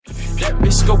That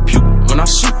bitch go pew when I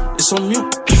shoot, it's on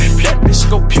mute. That bitch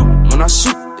go pew when I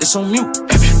shoot, it's on mute.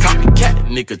 Copycat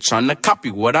nigga tryna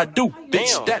copy what I do.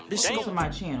 Bitch, that bitch go to my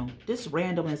channel. This is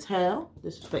random as hell.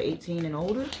 This is for 18 and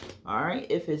older. Alright,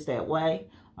 if it's that way.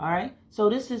 Alright, so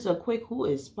this is a quick who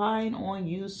is spying on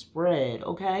you spread,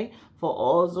 okay? For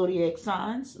all zodiac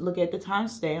signs, look at the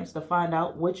timestamps to find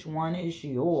out which one is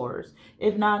yours.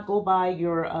 If not, go by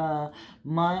your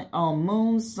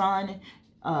moon, sun,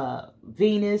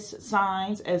 Venus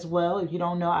signs as well. If you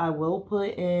don't know, I will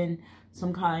put in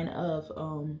some kind of,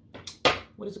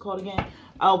 what is it called again?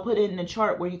 I'll put it in the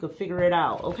chart where you can figure it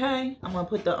out, okay? I'm going to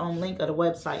put the link of the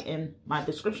website in my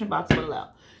description box below.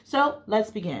 So,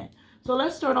 let's begin. So,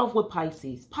 let's start off with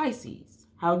Pisces. Pisces,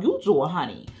 how you doing,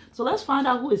 honey? So, let's find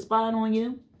out who is spying on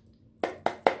you.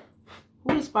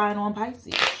 Who is spying on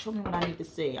Pisces? Show me what I need to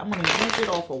see. I'm going to use it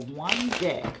off of one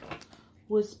deck.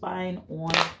 Who is spying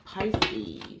on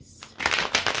Pisces?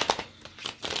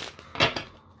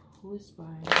 Who is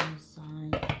spying on the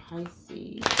sign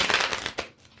Pisces?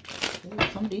 Ooh,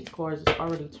 some of these cards is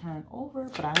already turned over,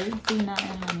 but I didn't see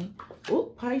nothing, honey.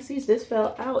 Ooh, Pisces, this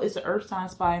fell out. It's an earth sign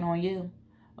spying on you.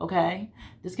 Okay?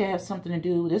 This can have something to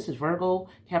do. This is Virgo,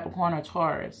 Capricorn, or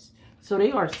Taurus. So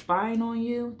they are spying on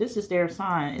you. This is their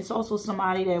sign. It's also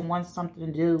somebody that wants something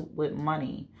to do with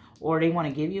money. Or they want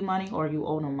to give you money, or you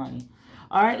owe them money.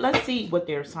 All right, let's see what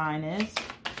their sign is.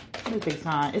 What is their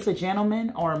sign? It's a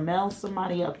gentleman or a male,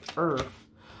 somebody of earth.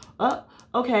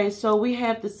 Okay, so we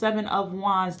have the 7 of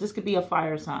Wands. This could be a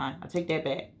fire sign. I take that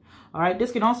back. All right,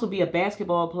 this can also be a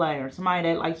basketball player, somebody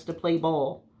that likes to play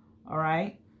ball. All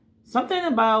right, something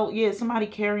about, yeah, somebody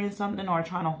carrying something or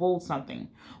trying to hold something.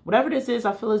 Whatever this is,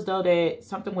 I feel as though that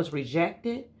something was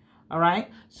rejected. All right,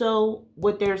 so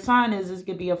what their sign is, this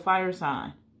could be a fire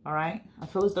sign. All right, I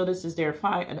feel as though this is their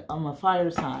a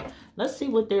fire sign. Let's see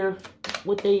why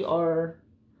they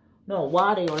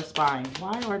are spying.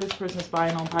 Why are this person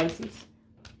spying on Pisces?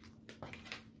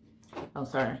 Oh,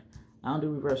 sorry. I don't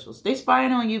do reversals. They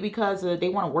spying on you because they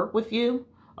want to work with you,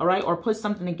 all right, or put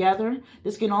something together.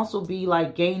 This can also be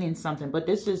like gaining something, but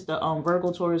this is the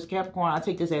Virgo, Taurus, Capricorn. I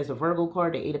take this as a Virgo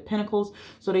card, the 8 of Pentacles.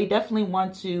 So they definitely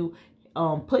want to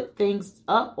put things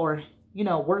up or, you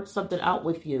know, work something out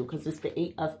with you because it's the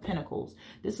 8 of Pentacles.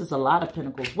 This is a lot of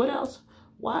Pentacles. What else?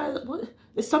 What?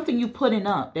 It's something you putting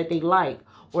up that they like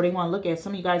or they want to look at.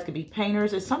 Some of you guys could be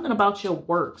painters. It's something about your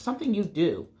work, something you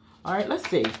do. All right, let's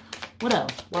see. What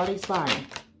else? Why are they spying?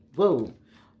 Whoa.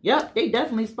 Yep, they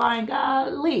definitely spying.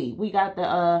 Golly. We got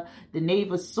the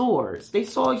Knave of Swords. They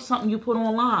saw something you put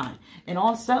online. And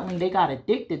all suddenly they got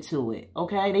addicted to it.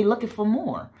 Okay? They looking for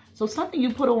more. So something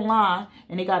you put online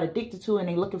and they got addicted to it and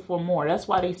they looking for more. That's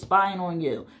why they spying on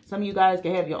you. Some of you guys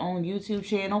can have your own YouTube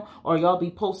channel or y'all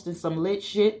be posting some lit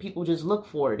shit. People just look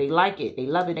for it. They like it. They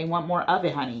love it. They want more of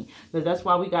it, honey. Because that's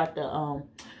why we got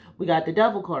the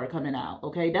Devil card coming out,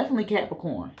 okay? Definitely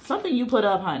Capricorn. Something you put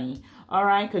up, honey, all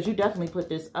right? Because you definitely put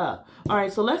this up. All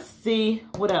right, so let's see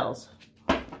what else.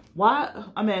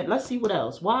 Let's see what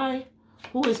else. Why?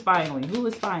 Who is spying on you? Who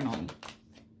is spying on you?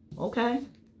 Okay.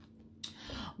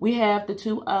 We have the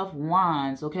 2 of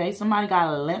Wands, okay? Somebody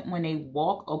got a limp when they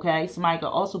walk, okay? Somebody could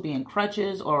also be in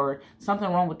crutches or something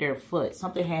wrong with their foot.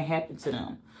 Something had happened to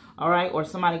them, all right? Or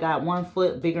somebody got one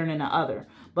foot bigger than the other.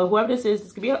 But whoever this is,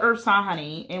 this could be an earth sign,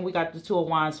 honey. And we got the 2 of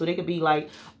Wands. So they could be like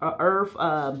a earth,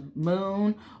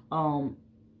 moon.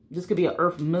 This could be an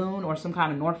earth moon or some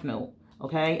kind of north node.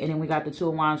 Okay. And then we got the 2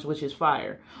 of Wands, which is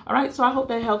fire. All right. So I hope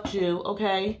that helped you.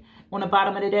 Okay. On the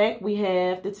bottom of the deck, we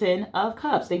have the 10 of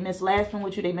Cups. They miss laughing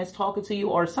with you. They miss talking to you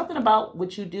or something about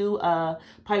what you do.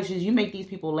 Pisces, you make these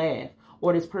people laugh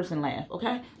or this person laugh.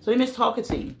 Okay. So they miss talking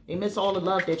to you. They miss all the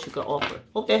love that you could offer.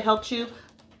 Hope that helped you.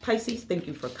 Pisces, thank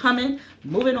you for coming.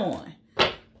 Moving on.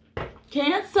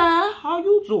 Cancer, how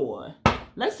you doing?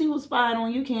 Let's see who's spying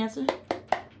on you, Cancer.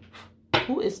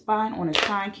 Who is spying on a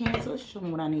sign, Cancer? Show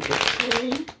me what I need to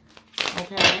see.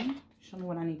 Okay. Show me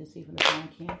what I need to see from the sign,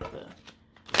 Cancer.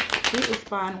 Who is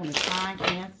spying on a sign,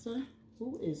 Cancer?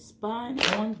 Who is spying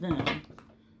on them?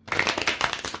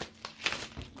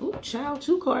 Ooh, child,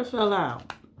 2 cards fell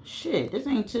out. Shit, this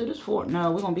ain't 2, this 4.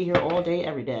 No, we're going to be here all day,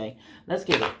 every day. Let's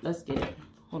get it. Let's get it.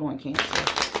 Hold on, Cancer.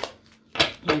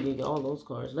 Can't get all those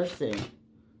cards. Let's see.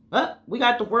 Oh, we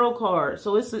got the World card.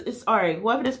 So it's all right.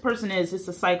 Whoever this person is, it's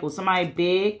a cycle. Somebody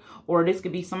big, or this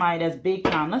could be somebody that's big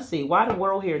time. Let's see. Why the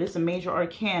World here? This is a major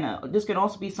arcana. This could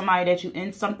also be somebody that you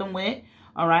end something with.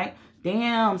 All right.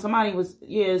 Damn, somebody was,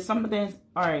 yeah, something.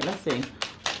 All right, let's see.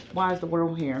 Why is the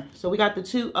World here? So we got the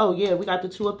 2. Oh, yeah, we got the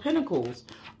 2 of Pentacles.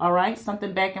 All right,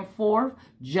 something back and forth,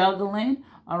 juggling.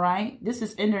 All right. This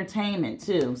is entertainment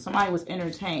too. Somebody was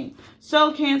entertained.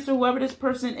 So Cancer, whoever this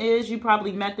person is, you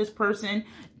probably met this person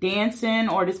dancing,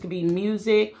 or this could be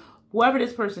music. Whoever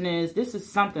this person is, this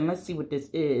is something. Let's see what this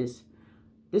is.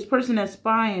 This person that's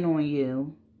spying on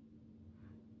you.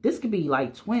 This could be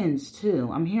like twins too.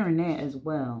 I'm hearing that as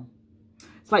well.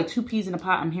 It's like two peas in a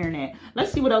pot. I'm hearing that.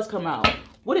 Let's see what else come out.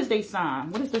 What is they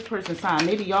sign? What is this person's sign?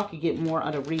 Maybe y'all could get more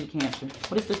out of read, Cancer.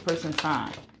 What is this person's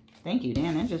sign? Thank you,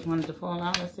 Dan. I just wanted to fall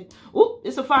out. Let's see. Oh,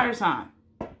 it's a fire sign.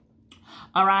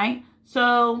 All right.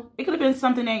 So it could have been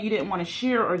something that you didn't want to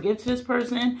share or give to this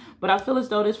person. But I feel as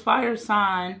though this fire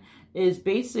sign is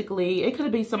basically, it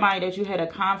could be somebody that you had a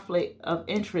conflict of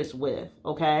interest with.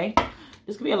 Okay.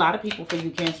 This could be a lot of people for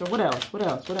you, Cancer. What else? What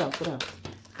else? What else? What else?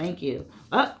 Thank you.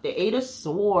 The 8 of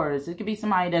Swords. It could be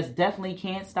somebody that's definitely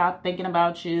can't stop thinking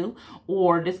about you.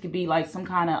 Or this could be like some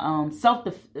kind of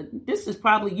this is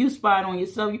probably you spying on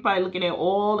yourself. You're probably looking at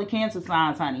all the Cancer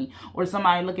signs, honey. Or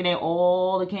somebody looking at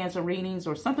all the Cancer readings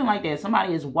or something like that.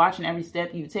 Somebody is watching every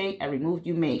step you take, every move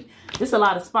you make. This is a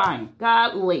lot of spying.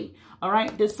 Godly. All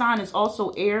right. This sign is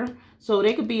also air. So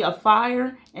they could be a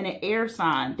fire and an air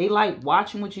sign. They like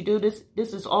watching what you do. This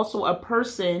is also a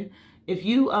person. If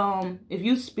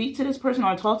you speak to this person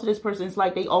or talk to this person, it's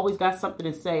like they always got something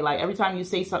to say. Like every time you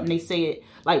say something, they say it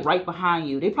like right behind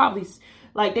you. They probably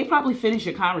finish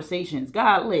your conversations.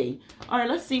 Godly. All right,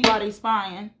 let's see why they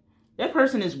spying. That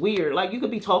person is weird. Like you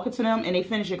could be talking to them and they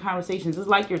finish your conversations. It's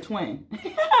like your twin.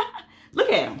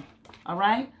 Look at them. All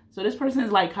right. So this person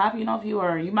is like copying off you,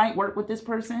 or you might work with this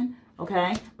person.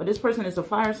 Okay. But this person is a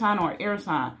fire sign or an air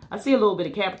sign. I see a little bit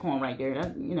of Capricorn right there.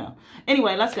 That, you know.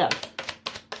 Anyway, let's go.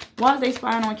 Why are they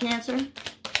spying on Cancer?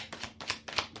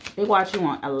 They watch you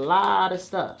on a lot of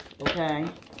stuff, okay?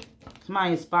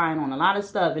 Somebody is spying on a lot of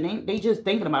stuff, and they just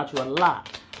thinking about you a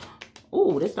lot.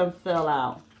 Ooh, this done fell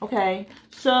out. Okay,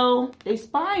 so they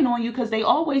spying on you because they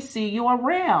always see you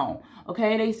around,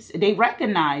 okay? They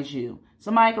recognize you.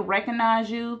 Somebody could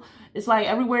recognize you. It's like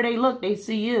everywhere they look, they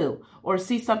see you or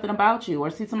see something about you or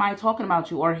see somebody talking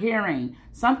about you or hearing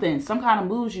something, some kind of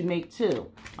moves you make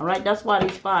too. All right, that's why they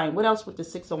spying. What else with the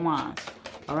 6 of Wands?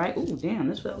 All right, ooh, damn,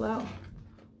 this fell out.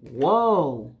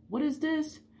 Whoa, what is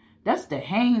this? That's the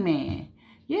Hangman.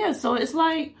 Yeah, so it's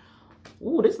like,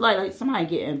 ooh, this is like somebody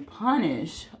getting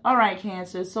punished. All right,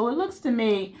 Cancer, so it looks to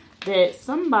me that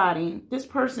somebody, this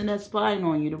person that's spying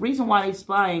on you, the reason why they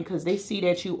spying, because they see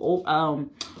that you,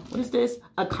 what is this?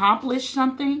 Accomplish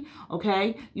something,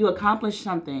 okay? You accomplished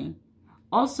something.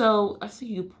 Also, I see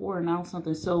you pouring out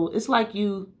something. So it's like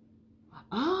you,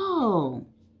 oh,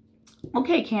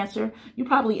 okay, Cancer. You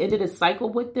probably ended a cycle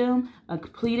with them,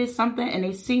 completed something, and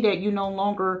they see that you're no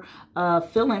longer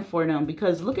feeling for them.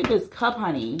 Because look at this cup,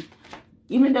 honey.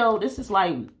 Even though this is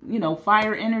like, you know,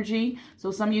 fire energy.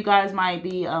 So some of you guys might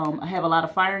be, have a lot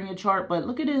of fire in your chart. But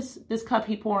look at this cup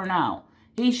he pouring out.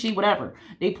 He, she, whatever.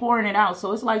 They pouring it out.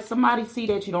 So it's like somebody see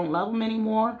that you don't love them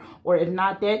anymore. Or if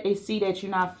not that, they see that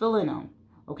you're not feeling them.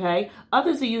 Okay.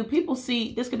 Others of you, people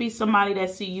see, this could be somebody that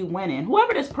see you winning.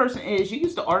 Whoever this person is, you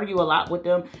used to argue a lot with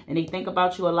them and they think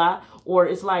about you a lot. Or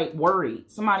it's like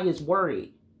worried. Somebody is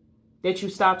worried that you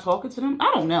stop talking to them.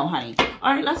 I don't know, honey.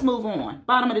 All right, let's move on.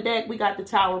 Bottom of the deck, we got the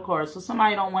Tower card. So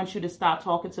somebody don't want you to stop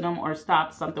talking to them or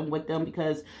stop something with them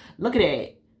because look at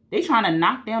that. They trying to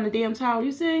knock down the damn tower,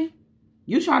 you see?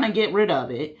 You trying to get rid of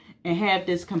it and have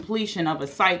this completion of a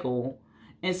cycle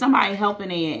and somebody helping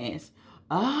their ass.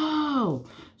 Oh,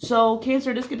 so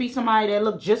Cancer, this could be somebody that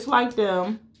look just like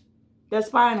them that's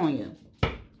spying on you.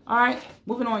 All right,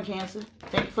 moving on, Cancer.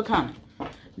 Thank you for coming.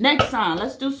 Next sign,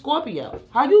 let's do Scorpio.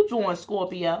 How you doing,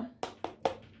 Scorpio?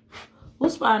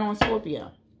 Who's spying on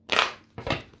Scorpio?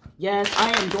 Yes, I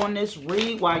am doing this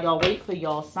read while y'all wait for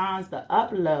y'all signs to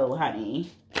upload,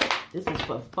 honey. This is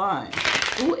for fun.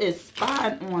 Who is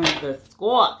spying on the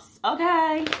Scorps?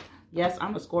 Okay. Yes,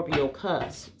 I'm a Scorpio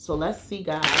cuss. So let's see,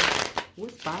 guys. Who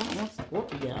is spying on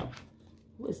Scorpio?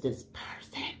 Who is this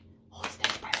person? Who is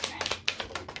this person?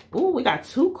 Ooh, we got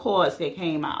 2 cards that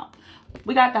came out.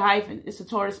 We got the hyphen. It's a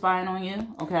Taurus spying on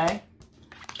you, okay?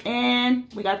 And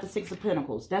we got the 6 of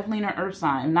Pentacles. Definitely an earth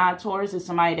sign. If not Taurus, is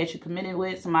somebody that you committed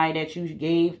with, somebody that you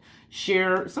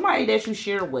somebody that you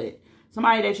share with,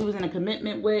 somebody that you was in a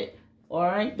commitment with. All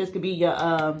right, this could be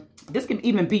your this could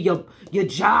even be your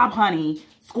job, honey,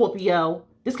 Scorpio.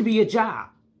 This could be your job.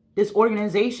 This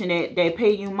organization that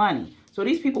pay you money. So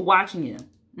these people watching you.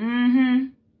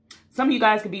 Some of you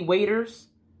guys could be waiters,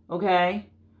 okay?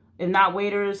 If not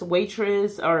waiters,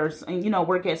 waitress, or, you know,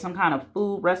 work at some kind of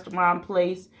food restaurant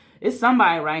place. It's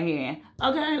somebody right here.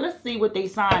 Okay, let's see what their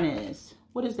sign is.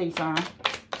 What is their sign?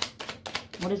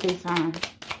 What is their sign?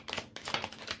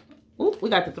 Ooh,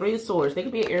 we got the Three of Swords. They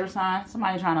could be an air sign.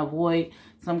 Somebody trying to avoid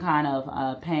some kind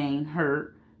of pain,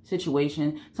 hurt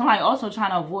situation. Somebody also trying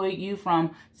to avoid you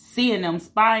from seeing them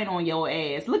spying on your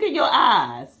ass. Look at your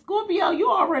eyes. Scorpio,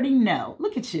 you already know.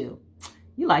 Look at you.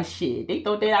 You like, shit. They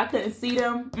thought that I couldn't see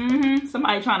them.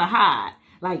 Somebody trying to hide.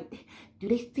 Like, do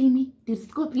they see me? Do the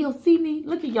Scorpio see me?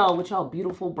 Look at y'all with y'all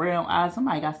beautiful brown eyes.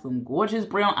 Somebody got some gorgeous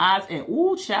brown eyes. And,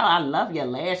 ooh, child, I love your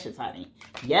lashes, honey.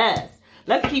 Yes.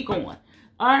 Let's keep going.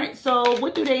 All right, so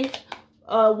what do they,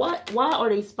 why are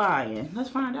they spying?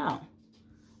 Let's find out.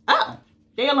 Oh,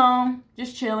 they alone,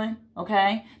 just chilling,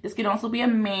 okay? This could also be a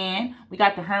man. We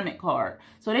got the Hermit card.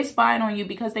 So they spying on you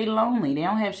because they lonely. They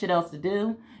don't have shit else to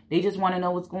do. They just want to know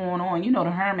what's going on. You know,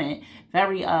 the Hermit,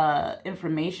 very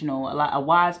informational, a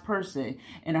wise person.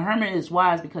 And the Hermit is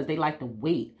wise because they like to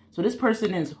wait. So this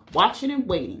person is watching and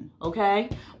waiting, okay?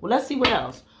 Well, let's see what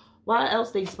else. Why else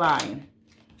they spying?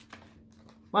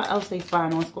 Why else they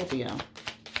spying on Scorpio?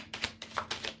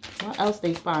 Why else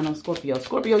they spying on Scorpio?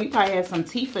 Scorpio, you probably had some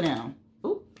teeth in them.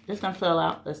 Ooh, this done fell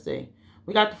out. Let's see.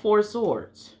 We got the Four of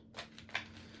Swords.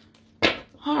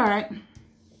 All right.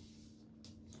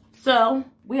 So,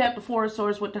 we have the Four of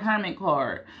Swords with the Hermit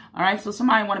card. All right, so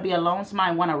somebody want to be alone.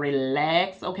 Somebody want to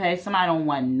relax, okay? Somebody don't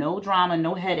want no drama,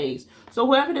 no headaches. So,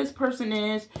 whoever this person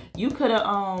is, you could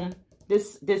have,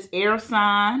 this air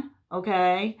sign,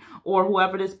 okay? Or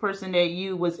whoever this person that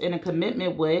you was in a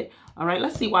commitment with. All right,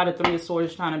 let's see why the Three of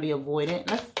Swords is trying to be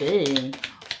avoided. Let's see.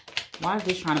 Why is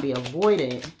this trying to be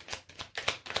avoided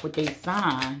with their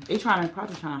sign? They probably trying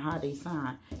to hide their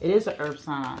sign. It is an earth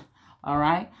sign, all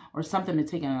right? Or something to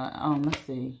take let's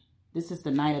see. This is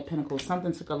the Knight of Pentacles.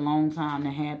 Something took a long time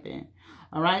to happen.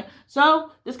 All right.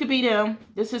 So this could be them.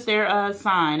 This is their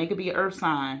sign. It could be an earth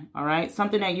sign. All right.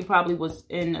 Something that you probably was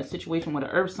in a situation with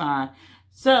an earth sign.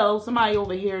 So somebody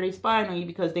over here, they spying on you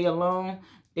because they alone.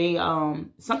 They,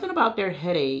 something about their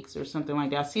headaches or something like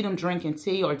that. I see them drinking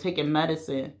tea or taking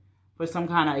medicine for some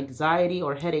kind of anxiety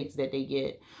or headaches that they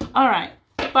get. All right.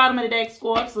 Bottom of the deck,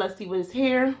 Scorps. Let's see what is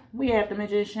here. We have the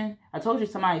Magician. I told you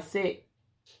somebody's sick.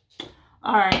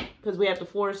 All right. Because we have the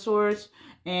Four of Swords.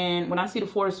 And when I see the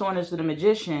Four of Swords to the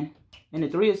Magician and the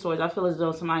Three of Swords, I feel as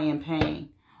though somebody in pain.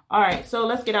 All right. So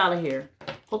let's get out of here.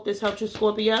 Hope this helped you,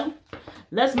 Scorpio.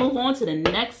 Let's move on to the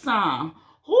next sign.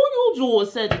 Who you doing,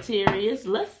 Sagittarius?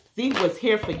 Let's see what's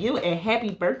here for you. And happy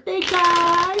birthday,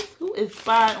 guys. Who is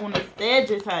spying on the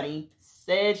Sagittarius, honey?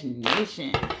 Sag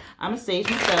Nation. I'm a Sage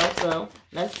myself, so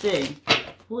let's see.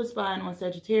 Who is spying on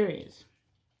Sagittarius?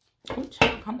 Oh,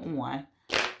 child, come on.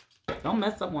 Don't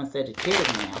mess up on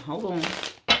Sagittarius now. Hold on.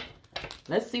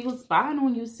 Let's see who's spying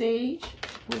on you, Sage.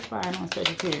 Who's spying on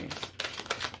Sagittarius?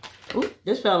 Ooh,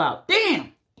 this fell out.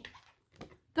 Damn!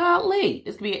 Golly.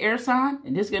 This could be an air sign.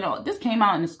 And this came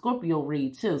out in the Scorpio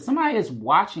read, too. Somebody is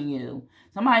watching you.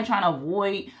 Somebody trying to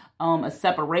avoid a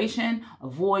separation,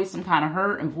 avoid some kind of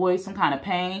hurt, avoid some kind of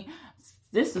pain.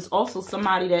 This is also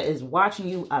somebody that is watching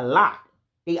you a lot.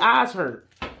 The eyes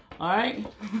hurt. All right.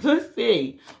 Let's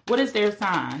see. What is their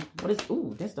sign? What is...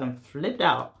 Ooh, this done flipped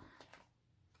out.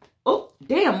 Oh,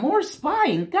 damn. More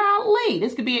spying. Golly.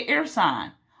 This could be an air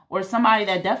sign. Or somebody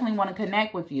that definitely want to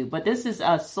connect with you. But this is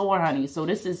a sword, honey. So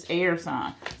this is air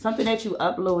sign. Something that you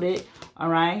uploaded. All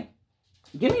right.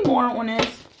 Give me more on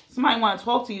this. Somebody want to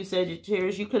talk to you,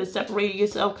 Sagittarius. You could have separated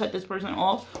yourself, cut this person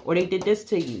off. Or they did this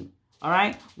to you. All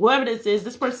right. Whoever this is,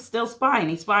 this person's still spying.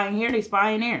 They spying here. They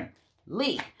spying there.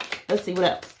 Lee. Let's see what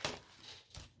else.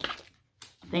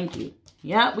 Thank you.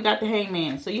 Yeah, we got the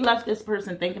Hangman. So you left this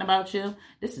person thinking about you.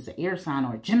 This is an air sign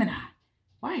or a Gemini.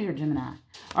 Why here, Gemini?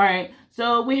 All right.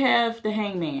 So we have the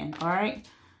Hangman. All right.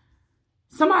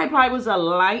 Somebody probably was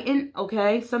enlightened.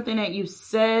 Okay. Something that you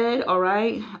said. All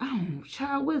right. Oh,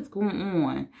 child, what's going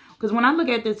on? Because when I look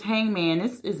at this Hangman,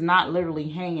 this is not literally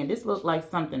hanging. This looks like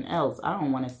something else. I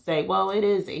don't want to say, well, it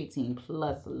is 18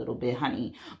 plus a little bit,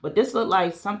 honey. But this looked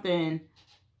like something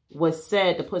was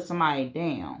said to put somebody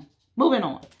down. Moving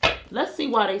on. Let's see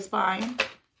why they spying.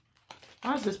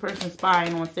 Why is this person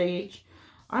spying on Sage?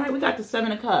 All right, we got the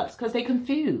Seven of Cups because they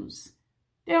confused.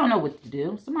 They don't know what to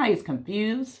do. Somebody is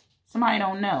confused. Somebody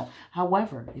don't know.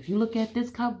 However, if you look at this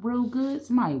cup real good,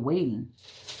 somebody waiting.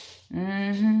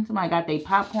 Somebody got their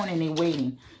popcorn and they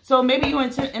waiting. So maybe you're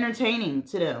entertaining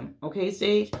to them. Okay,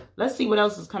 Sage? Let's see what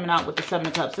else is coming out with the Seven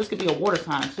of Cups. This could be a water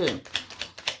sign too.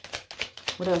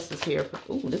 What else is here?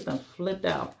 Ooh, this done flipped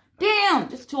out. Damn,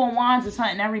 this Two of Wands is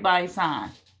hunting everybody's sign.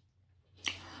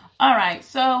 All right,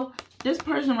 so this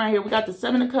person right here, we got the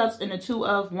Seven of Cups and the Two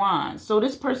of Wands. So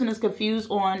this person is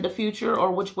confused on the future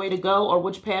or which way to go or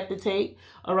which path to take.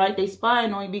 All right, they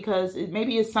spying on you because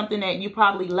maybe it's something that you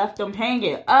probably left them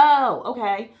hanging. Oh,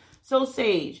 okay. So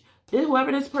Sage,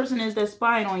 Whoever this person is that's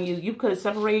spying on you, you could have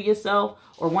separated yourself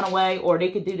or went away, or they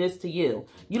could do this to you.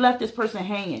 You left this person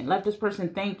hanging, left this person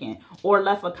thinking, or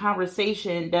left a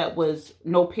conversation that was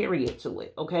no period to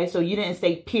it, okay? So you didn't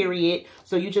say period,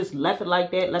 so you just left it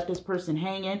like that, left this person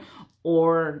hanging,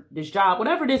 or this job,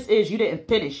 whatever this is, you didn't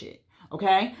finish it,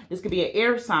 okay? This could be an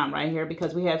air sign right here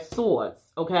because we have swords,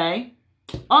 okay?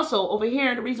 Also, over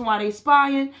here, the reason why they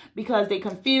spying, because they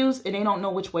confused and they don't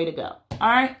know which way to go, all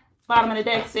right? Bottom of the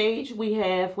deck, Sage, we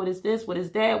have, what is this? What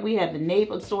is that? We have the Knave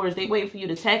of Swords. They wait for you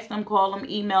to text them, call them,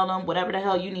 email them, whatever the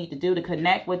hell you need to do to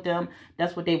connect with them.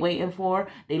 That's what they waiting for.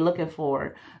 They looking for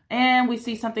it. And we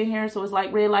see something here, so it's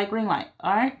like red light, green light.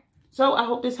 All right? So I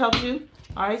hope this helps you.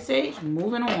 All right, Sage,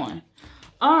 moving on.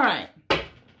 All right.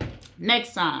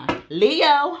 Next sign, Leo.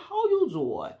 How you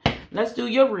doing? Let's do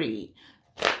your read.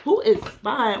 Who is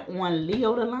spying on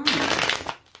Leo the Lion?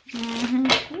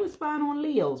 Who is spying on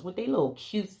Leos with their little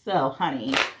cute self,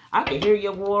 honey? I can hear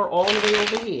your roar all the way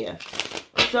over here.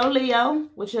 So, Leo,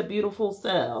 with your beautiful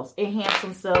selves and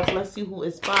handsome selves, let's see who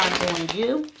is spying on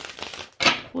you.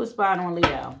 Who is spying on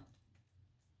Leo?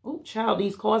 Oh, child,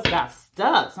 these cards got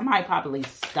stuck. Somebody probably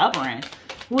stubborn.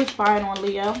 Who is spying on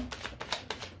Leo?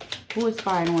 Who is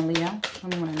spying on Leo? Tell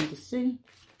me what I need to see.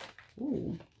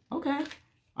 Ooh, okay.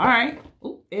 All right.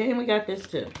 Ooh, and we got this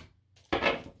too.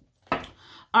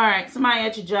 All right, somebody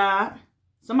at your job.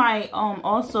 Somebody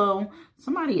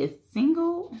somebody is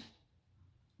single.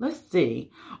 Let's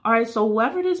see. All right, so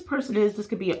whoever this person is, this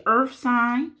could be an earth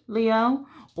sign, Leo,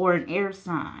 or an air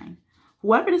sign.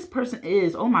 Whoever this person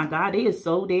is, oh my God, they is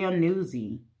so damn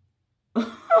newsy.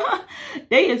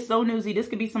 They is so newsy. This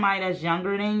could be somebody that's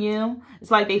younger than you.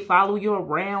 It's like they follow you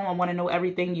around and want to know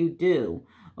everything you do.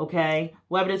 Okay,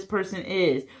 whoever this person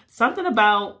is. Something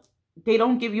about they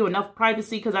don't give you enough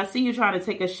privacy, because I see you trying to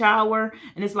take a shower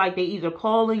and it's like they either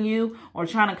calling you or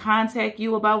trying to contact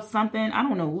you about something. I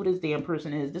don't know who this damn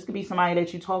person is. This could be somebody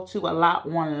that you talk to a lot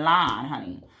online,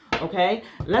 honey. Okay,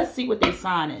 let's see what their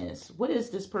sign is. What is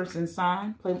this person's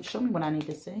sign? Show me what I need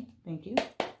to see. Thank you.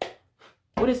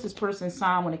 What is this person's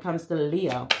sign when it comes to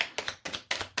Leo?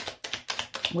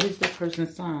 What is this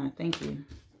person's sign? Thank you.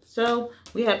 So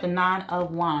we have the 9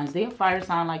 of Wands. They're a fire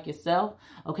sign like yourself.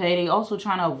 Okay, they also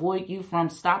trying to avoid you from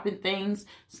stopping things,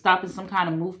 stopping some kind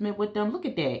of movement with them. Look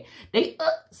at that. They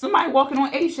somebody walking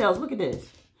on eggshells. Look at this.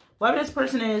 Whoever this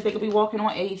person is, they could be walking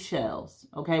on eggshells.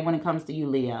 Okay, when it comes to you,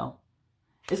 Leo.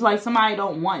 It's like somebody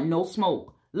don't want no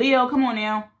smoke. Leo, come on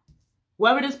now.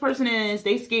 Whoever this person is,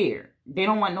 they scared. They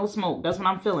don't want no smoke. That's what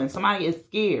I'm feeling. Somebody is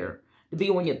scared to be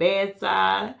on your bad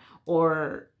side,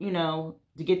 or, you know,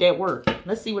 to get that work.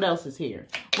 Let's see what else is here.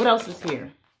 What else is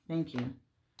here? Thank you.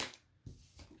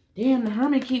 Damn, the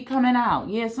Hermit keep coming out.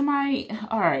 Yeah, somebody.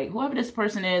 All right, whoever this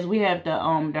person is, we have the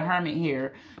Hermit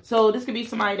here. So this could be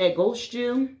somebody that ghosted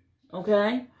you,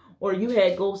 okay? Or you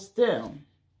had ghost them.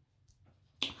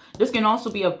 This can also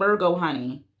be a Virgo,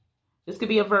 honey. This could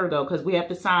be a Virgo because we have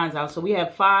the signs out. So we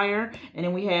have fire and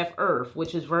then we have earth,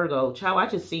 which is Virgo. Child, I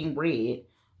just seen red.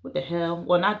 What the hell?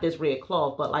 Well, not this red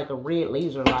cloth, but like a red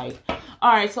laser light.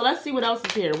 All right, so let's see what else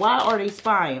is here. Why are they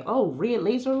spying? Oh, red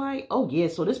laser light? Oh, yeah,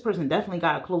 so this person definitely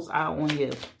got a close eye on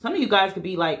you. Some of you guys could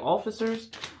be like officers.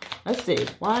 Let's see.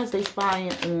 Why is they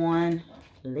spying on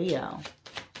Leo?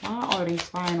 Why are they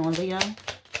spying on Leo?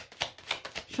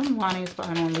 Show me why they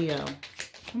spying on Leo.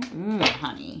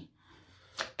 Honey.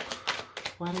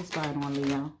 Why are they spying on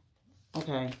Leo?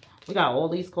 Okay, we got all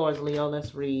these cards, Leo.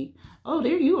 Let's read. Oh,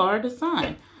 there you are, the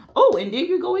sign. Oh, and there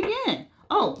you go again.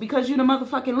 Oh, because you're the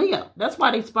motherfucking Leo. That's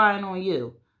why they spying on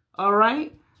you. All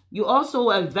right? You also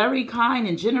a very kind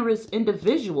and generous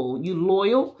individual. You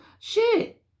loyal.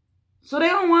 Shit. So they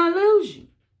don't want to lose you.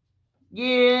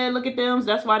 Yeah, look at them.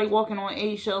 That's why they walking on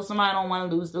eggshells. Somebody don't want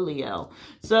to lose the Leo.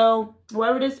 So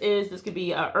whoever this is, this could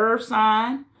be an earth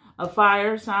sign, a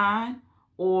fire sign,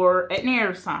 or an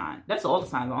air sign. That's all the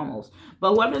signs almost.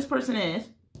 But whoever this person is,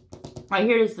 right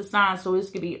here is the sign. So this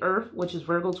could be earth, which is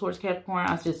Virgo towards Capricorn.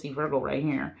 I just see Virgo right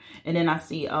here. And then I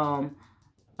see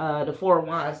the 4 of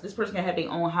Wands. This person can have their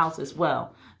own house as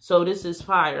well. So this is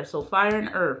fire. So fire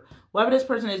and earth. Whoever this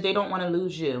person is, they don't want to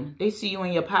lose you. They see you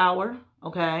in your power.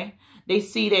 Okay. They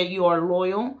see that you are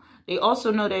loyal. They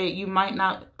also know that you might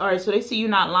not. All right. So they see you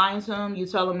not lying to them. You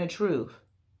tell them the truth.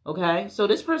 Okay. So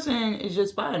this person is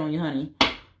just spying on you, honey.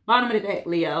 Bottom of the deck,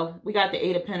 Leo. We got the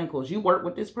 8 of Pentacles. You work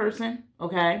with this person.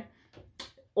 Okay.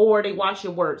 Or they watch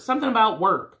your work. Something about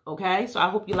work. Okay. So I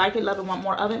hope you like it. Love it. Want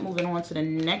more of it. Moving on to the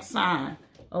next sign.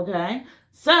 Okay.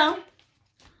 So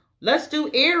let's do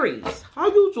Aries. How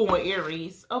you doing,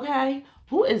 Aries? Okay.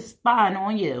 Who is spying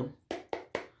on you?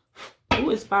 Who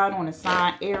is spying on the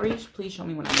sign Aries? Please show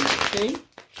me what I need to see.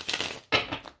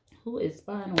 Who is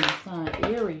spying on the sign?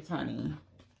 Aries, honey.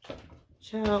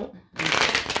 Child.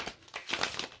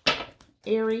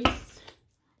 Aries.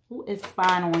 Who is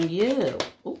spying on you?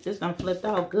 Ooh, this done flipped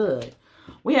out good.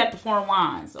 We have the Four of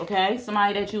Wands, okay?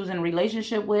 Somebody that you was in a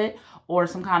relationship with, or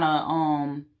some kind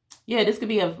of, yeah, this could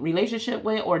be a relationship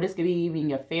with, or this could be even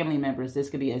your family members. This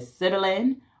could be a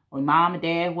sibling, or mom and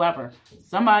dad, whoever.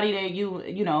 Somebody that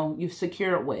you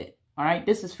secured with, all right?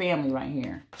 This is family right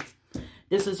here.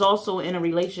 This is also in a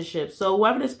relationship. So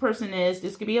whoever this person is,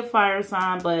 this could be a fire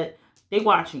sign, but they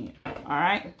watching you, all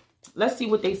right? Let's see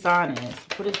what their sign is.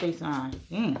 What is their sign?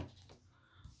 Damn.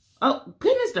 Oh,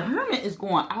 goodness, the Hermit is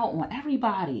going out on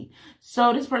everybody.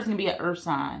 So this person can be an earth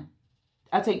sign.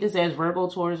 I take this as Virgo,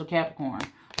 Taurus, or Capricorn,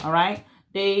 all right?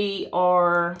 They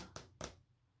are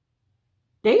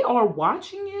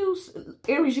watching you.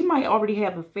 Aries, you might already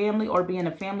have a family or be in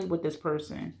a family with this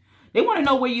person. They want to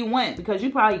know where you went because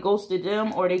you probably ghosted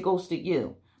them or they ghosted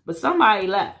you. But somebody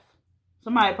left.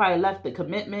 Somebody probably left the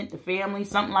commitment, the family,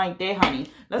 something like that, honey.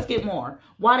 Let's get more.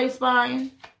 Why they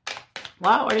spying?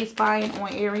 Why are they spying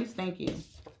on Aries? Thank you.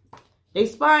 They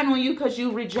spying on you because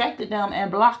you rejected them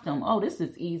and blocked them. Oh, this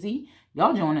is easy.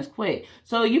 Y'all join us quick.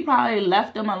 So you probably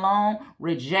left them alone,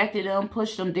 rejected them,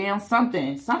 pushed them down.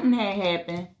 Something had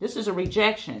happened. This is a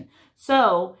rejection.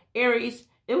 So, Aries,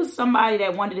 it was somebody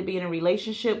that wanted to be in a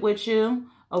relationship with you,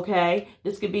 okay?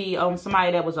 This could be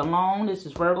somebody that was alone. This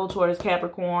is Virgo, Taurus,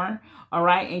 Capricorn, all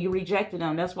right? And you rejected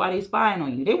them. That's why they spying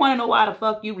on you. They want to know why the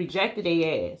fuck you rejected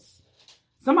their ass.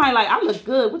 Somebody like, I look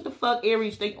good. What the fuck,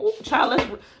 Aries think? Oh,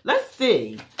 child, let's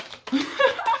see.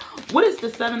 What is the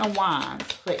Seven of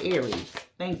Wands for Aries?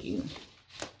 Thank you.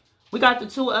 We got the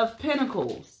Two of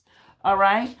Pentacles, all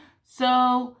right?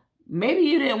 So maybe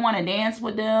you didn't want to dance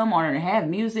with them or have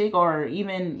music or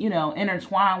even,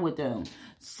 intertwine with them.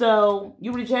 So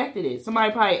you rejected it.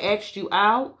 Somebody probably asked you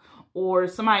out or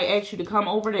somebody asked you to come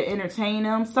over to entertain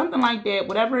them. Something like that.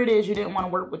 Whatever it is, you didn't want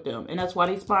to work with them. And that's why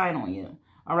they're spying on you.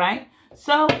 All right?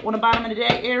 So on the bottom of the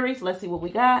deck, Aries, let's see what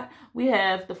we got. We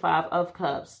have the Five of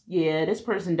Cups. Yeah, this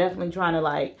person definitely trying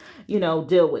to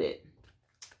deal with it.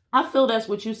 I feel that's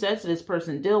what you said to this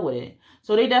person, deal with it.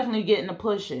 So they definitely getting the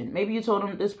pushing. Maybe you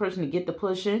told this person to get the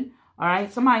pushing. All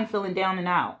right. Somebody feeling down and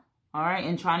out. All right.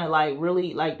 And trying to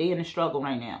really they in a struggle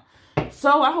right now.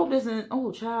 So I hope this isn't,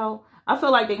 oh child. I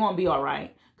feel like they're going to be all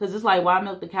right. Because it's like, why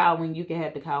milk the cow when you can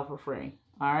have the cow for free?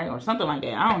 All right. Or something like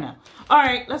that. I don't know. All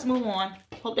right. Let's move on.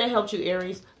 Hope that helped you,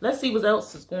 Aries. Let's see what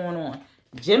else is going on.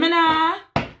 Gemini.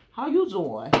 How you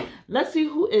doing? Let's see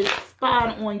who is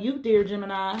spying on you, dear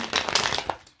Gemini.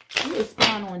 Who is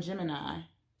spying on Gemini?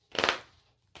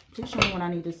 Please show me what I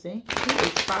need to see. Who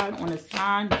is spying on the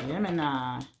sign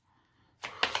Gemini?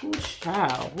 Ooh,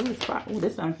 child. Who is spying? Ooh,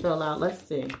 this one fell out. Let's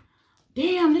see.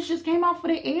 Damn, this just came out for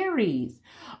the Aries.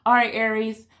 All right,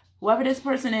 Aries. Whoever this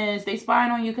person is, they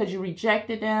spying on you because you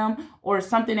rejected them or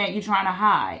something that you're trying to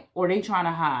hide or they trying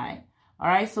to hide. All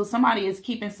right. So somebody is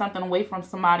keeping something away from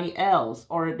somebody else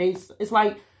or it's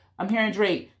like I'm hearing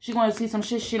Drake. She's going to see some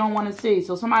shit she don't want to see.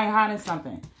 So somebody hiding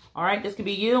something. All right. This could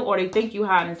be you or they think you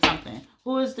hiding something.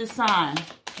 Who is this sign?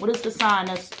 What is the sign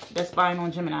that's spying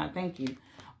on Gemini? Thank you.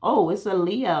 Oh, it's a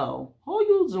Leo. How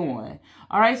you doing?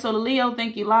 All right. So the Leo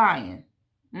think you lying.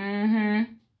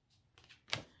 Mm-hmm.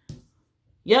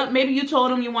 Yep, maybe you told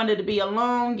them you wanted to be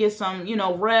alone, get some,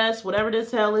 rest, whatever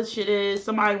this hellish shit is.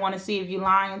 Somebody want to see if you're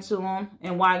lying to them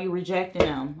and why you rejecting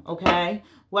them, okay?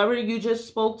 Whoever you just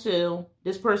spoke to,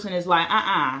 this person is like,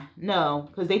 no,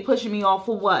 because they pushing me off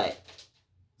for what?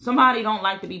 Somebody don't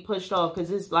like to be pushed off because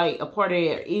it's like a part of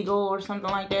their ego or something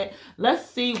like that. Let's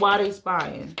see why they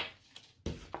spying.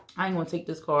 I ain't going to take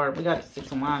this card. We got the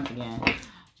Six of Wands again.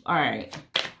 All right.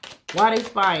 Why they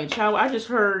spying? Child, I just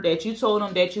heard that you told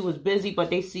them that you was busy, but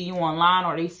they see you online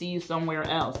or they see you somewhere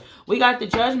else. We got the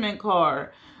Judgment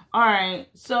card. All right.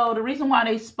 So the reason why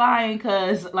they spying,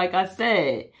 because like I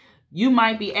said, you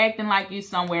might be acting like you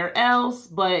somewhere else,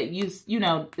 but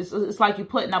it's like you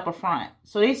putting up a front.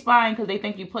 So they spying because they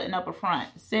think you putting up a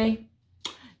front. See?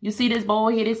 You see this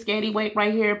bald-headed scallywag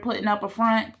right here putting up a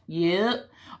front? Yep.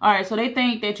 All right. So they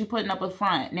think that you putting up a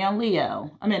front. Now,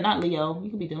 Leo. I mean, not Leo. You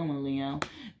could be dealing with Leo.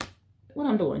 What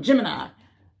I'm doing, Gemini.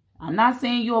 I'm not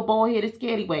saying you're a bald-headed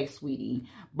scallywag, sweetie,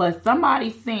 but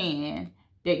somebody's saying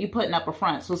that you're putting up a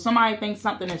front. So somebody thinks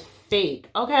something is fake.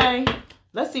 Okay,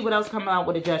 let's see what else comes out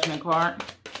with the Judgment card.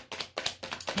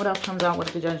 What else comes out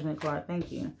with the Judgment card?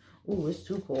 Thank you. Ooh, it's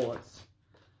two cards.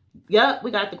 Yep,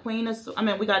 we got the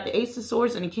we got the Ace of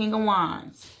Swords and the King of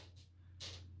Wands.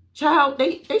 Child,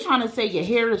 they trying to say your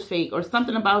hair is fake or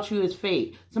something about you is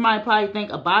fake. Somebody probably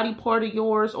think a body part of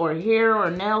yours or hair or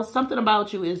nails, something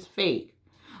about you is fake.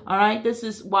 All right, this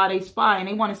is why they spy, and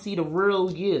they want to see the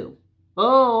real you.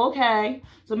 Oh, okay.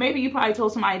 So maybe you probably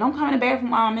told somebody, don't come in the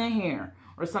bathroom while I'm in here,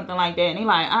 or something like that. And they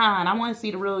like, and I want to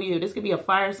see the real you. This could be a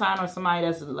fire sign or somebody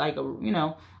that's like a, you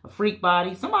know, a freak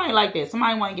body. Somebody like that.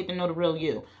 Somebody want to get to know the real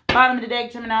you. Bottom of the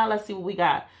deck, Gemini, let's see what we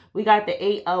got. We got the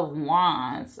 8 of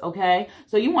Wands, okay?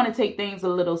 So you want to take things a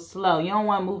little slow. You don't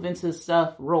want to move into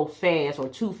stuff real fast or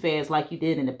too fast like you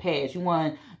did in the past. You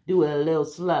want to do it a little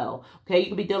slow, okay? You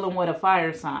could be dealing with a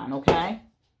fire sign, okay?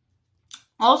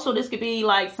 Also, this could be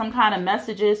like some kind of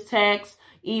messages, text,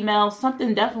 email,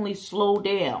 something definitely slow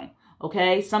down,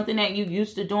 okay? Something that you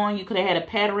used to doing, you could have had a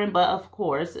pattern, but of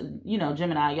course, you know,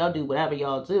 Gemini, y'all do whatever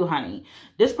y'all do, honey.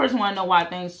 This person want to know why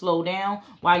things slow down,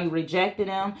 why you rejected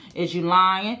them. Is you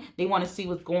lying? They want to see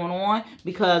what's going on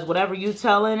because whatever you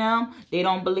telling them, they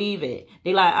don't believe it.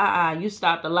 They like, you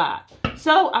stopped a lot.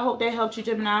 So, I hope that helped you,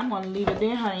 Gemini. I'm going to leave it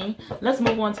there, honey. Let's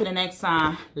move on to the next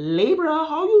sign. Libra,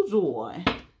 how you doing?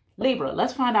 Libra,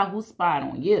 let's find out who's spying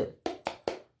on you.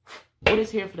 What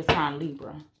is here for the sign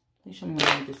Libra? Please show me what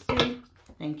I need to see.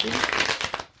 Thank you.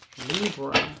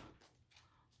 Libra.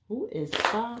 Who is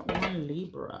spying on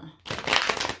Libra?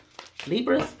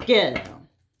 Libra scale.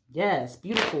 Yes,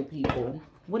 beautiful people.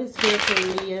 What is here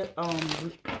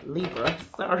for Libra?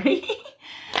 Sorry.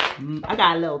 I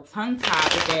got a little tongue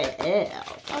tied with that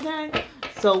L. Okay.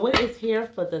 So what is here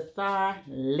for the sign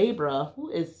Libra?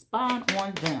 Who is spying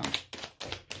on them?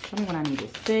 Show me what I need to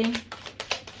see.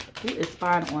 Who is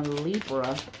spying on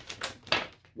Libra?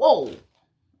 Whoa.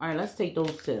 All right, let's take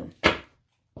those two.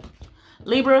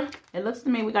 Libra, it looks to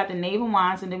me we got the Knave of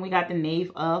Wands and then we got the Knight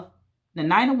of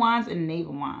Wands and the Knave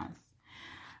of Wands.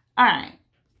 All right.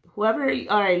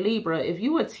 All right, Libra, if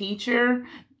you a teacher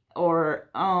or,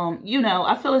 you know,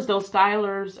 I feel as though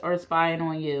scholars are spying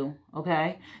on you,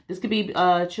 okay? This could be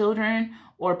children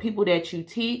or people that you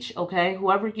teach, okay?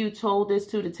 Whoever you told this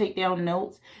to take down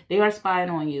notes, they are spying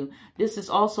on you. This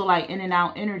is also like in and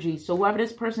out energy. So whoever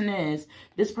this person is,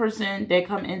 this person that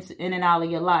come in and out of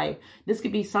your life, this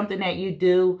could be something that you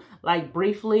do like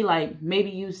briefly, like maybe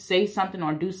you say something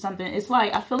or do something. It's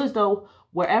like, I feel as though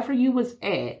wherever you was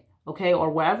at, okay,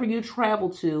 or wherever you travel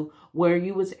to, where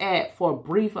you was at for a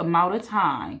brief amount of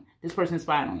time, this person is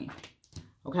spying on you,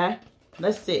 okay?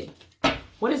 Let's see.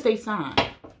 What is their sign?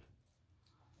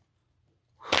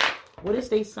 What is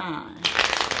their sign?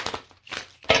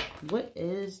 What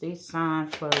is their sign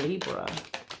for Libra?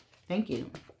 Thank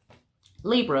you.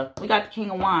 Libra, we got the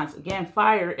King of Wands. Again,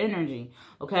 fire energy,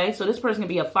 okay? So this person can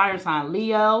be a fire sign.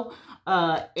 Leo,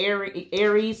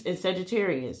 Aries, and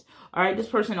Sagittarius. All right, this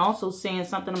person also saying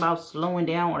something about slowing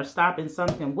down or stopping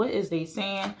something. What is they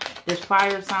saying? This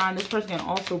fire sign, this person can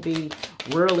also be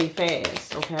really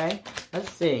fast, okay?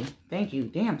 Let's see. Thank you.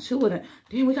 Damn, two of them.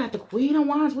 Damn, we got the Queen of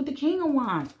Wands with the King of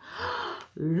Wands.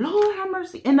 Lord have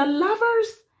mercy. And the Lovers?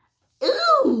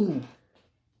 Ooh.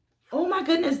 Oh my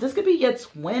goodness, this could be your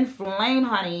twin flame,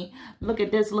 honey. Look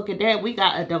at this, look at that. We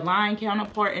got a divine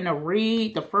counterpart in a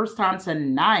read the first time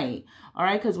tonight. All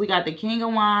right, because we got the King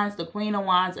of Wands, the Queen of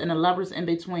Wands, and the Lovers in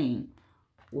between.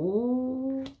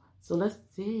 Ooh, so let's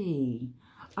see.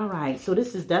 All right, so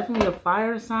this is definitely a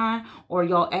fire sign or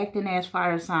y'all acting as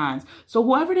fire signs. So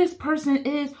whoever this person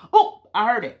is, oh,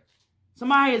 I heard it.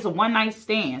 Somebody is a one-night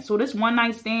stand. So this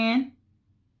one-night stand,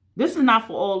 this is not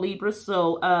for all Libras.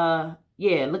 So,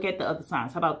 yeah, look at the other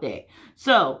signs. How about that?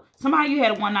 So, somebody you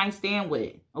had a one-night stand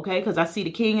with, okay? Because I see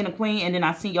the King and the Queen, and then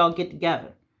I see y'all get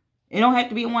together. It don't have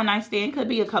to be a one-night stand. It could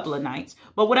be a couple of nights.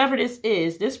 But whatever this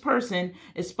is, this person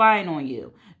is spying on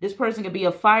you. This person could be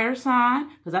a fire sign,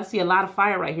 because I see a lot of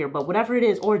fire right here. But whatever it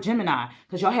is, or Gemini,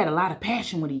 because y'all had a lot of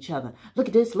passion with each other. Look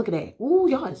at this. Look at that. Ooh,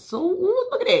 y'all is so, ooh,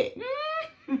 look at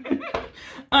that.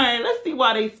 All right, let's see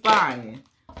why they spying.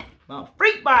 Well,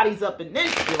 freak bodies up in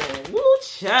this room. Woo,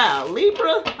 child.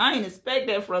 Libra, I ain't expect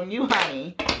that from you,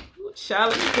 honey. Woo,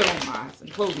 child, let me put on my,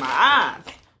 and close my eyes.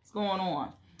 What's going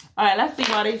on? All right, let's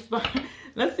see why they spy.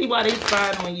 Let's see why they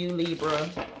spying on you, Libra.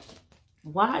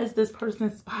 Why is this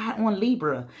person spying on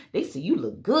Libra? They say you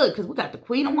look good because we got the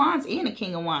Queen of Wands and the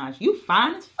King of Wands. You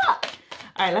fine as fuck.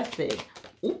 All right, let's see.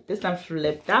 Ooh, this time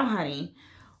flipped out, honey.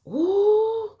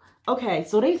 Ooh. Okay,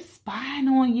 so they spying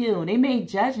on you. They made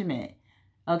judgment.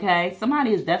 Okay,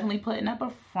 somebody is definitely putting up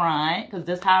a front, because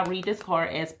this how I read this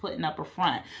card as putting up a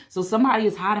front. So somebody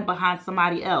is hiding behind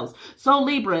somebody else. So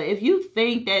Libra, if you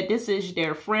think that this is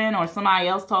their friend or somebody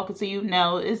else talking to you,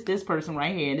 no, it's this person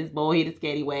right here, this bullheaded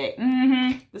scallywag.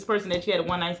 This person that you had a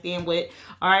one-night stand with.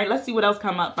 All right, let's see what else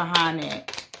come up behind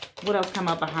that. What else come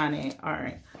up behind it? All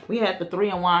right, we have the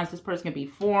Three of Wands. This person can be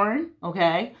foreign,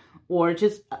 okay? or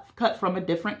just cut from a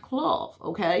different cloth,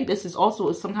 okay? This is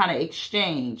also some kind of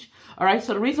exchange, all right?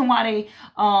 So the reason why they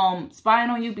spying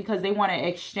on you, because they want to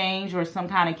exchange or some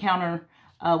kind of counter,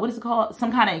 what is it called?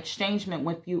 Some kind of exchangement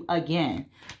with you again.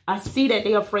 I see that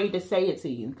they're afraid to say it to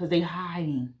you because they're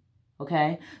hiding,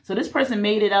 okay? So this person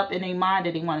made it up in their mind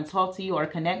that they want to talk to you or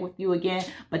connect with you again,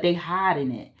 but they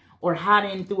hiding it. Or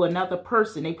hiding through another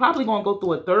person. They probably gonna go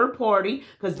through a third party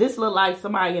because this look like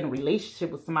somebody in a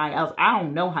relationship with somebody else. I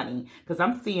don't know, honey, because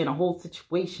I'm seeing a whole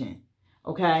situation,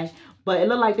 okay? But it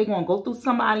look like they're gonna go through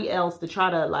somebody else to try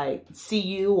to like see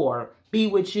you or be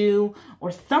with you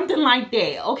or something like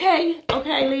that, okay?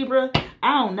 Okay, Libra?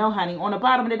 I don't know, honey. On the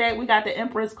bottom of the deck, we got the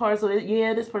Empress card. So,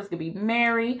 yeah, this person could be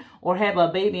married or have a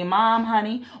baby mom,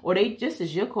 honey. Or they just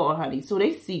as your call, honey. So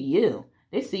they see you.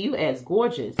 They see you as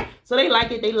gorgeous. So they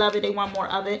like it. They love it. They want more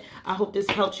of it. I hope this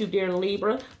helps you, dear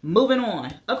Libra. Moving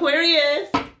on. Aquarius.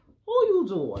 Who you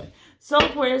doing? So,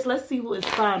 Aquarius, let's see who is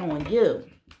spying on you.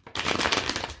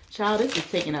 Child, this is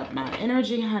taking up my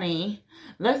energy, honey.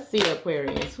 Let's see,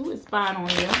 Aquarius. Who is spying on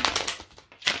you?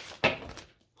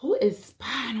 Who is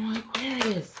spying on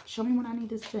Aquarius? Show me what I need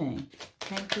to say.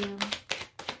 Thank you.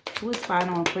 Who is spying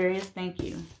on Aquarius? Thank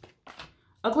you.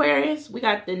 Aquarius, we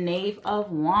got the Knave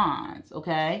of Wands,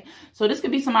 okay? So this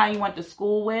could be somebody you went to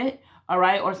school with, all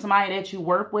right? Or somebody that you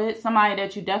work with, somebody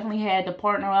that you definitely had to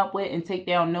partner up with and take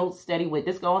down notes steady with.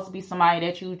 This could also be somebody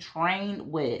that you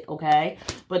trained with, okay?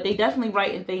 But they definitely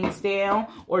writing things down,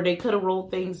 or they could have wrote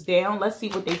things down. Let's see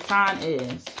what their sign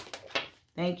is.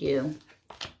 Thank you.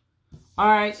 All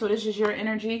right, so this is your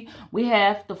energy. We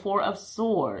have the Four of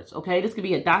Swords, okay? This could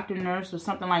be a doctor, nurse, or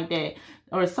something like that.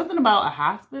 Or something about a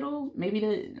hospital.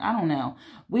 Maybe, I don't know.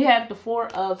 We have the Four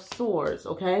of Swords,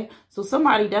 okay? So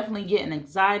somebody definitely getting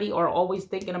anxiety or always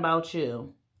thinking about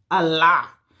you. A lot.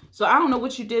 So I don't know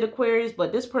what you did, Aquarius,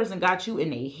 but this person got you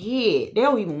in their head. They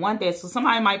don't even want that. So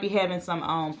somebody might be having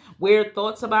some weird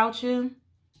thoughts about you.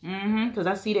 Because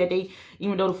I see that they,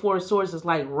 even though the Four of Swords is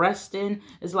like resting,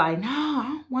 it's like, no, I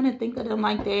don't want to think of them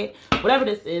like that. Whatever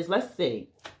this is, let's see.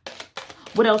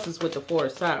 What else is with the Four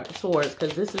of Swords?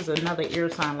 Because this is another air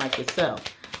sign like yourself.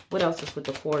 What else is with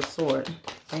the Four of Swords?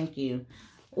 Thank you.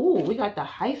 Ooh, we got the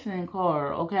hyphen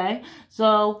card, okay?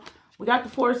 So we got the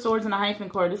Four of Swords and the hyphen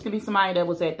card. This could be somebody that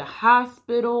was at the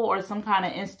hospital or some kind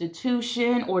of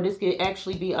institution, or this could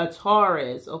actually be a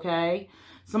Taurus, okay?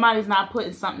 Somebody's not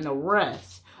putting something to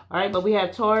rest. All right, but we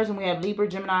have Taurus and we have Libra,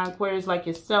 Gemini, Aquarius like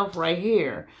yourself right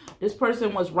here. This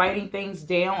person was writing things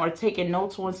down or taking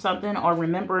notes on something or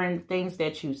remembering things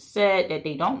that you said that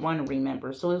they don't want to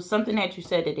remember. So it was something that you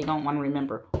said that they don't want to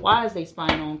remember. Why is they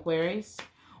spying on Aquarius?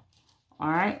 All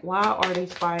right, why are they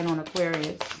spying on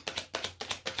Aquarius?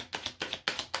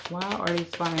 Why are they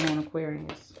spying on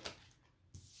Aquarius?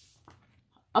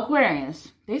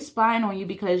 Aquarius, they spying on you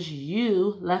because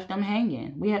you left them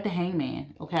hanging. We have the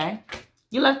Hangman, okay?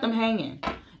 You left them hanging.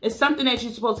 It's something that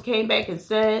you're supposed to came back and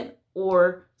said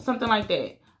or something like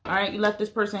that. All right, you left this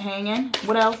person hanging.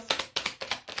 What else?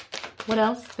 What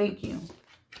else? Thank you.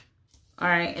 All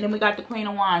right, and then we got the Queen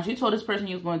of Wands. You told this person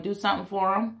you was going to do something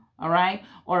for them, all right?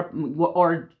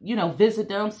 Or you know, visit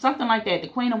them, something like that. The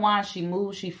Queen of Wands, she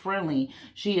moves, she friendly.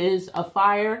 She is a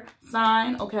fire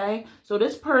sign, okay? So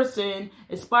this person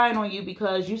is spying on you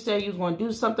because you said you was going to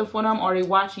do something for them, or they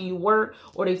watching you work,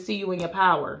 or they see you in your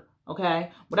power.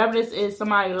 Okay, whatever this is,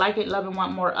 somebody like it, love, and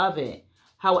want more of it.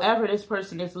 However, this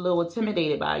person is a little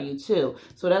intimidated by you too,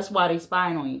 so that's why they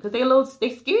spying on you, because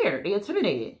they scared, they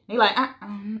intimidated. They like, I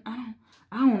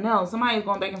don't know. Somebody's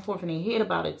going back and forth in their head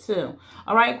about it too.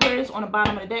 All right, Aquarius, on the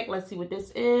bottom of the deck, let's see what this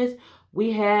is.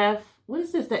 We have, what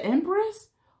is this? The Empress?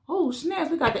 Oh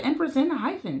snaps, we got the Empress and the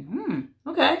hyphen.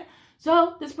 Okay.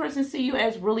 So this person see you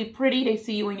as really pretty. They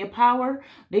see you in your power.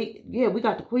 We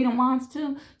got the Queen of Wands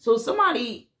too. So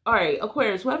somebody. All right,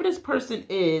 Aquarius, whoever this person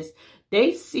is,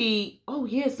 they see, oh,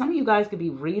 yeah, some of you guys could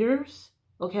be readers,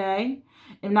 okay?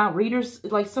 If not readers,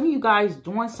 like some of you guys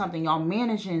doing something, y'all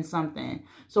managing something.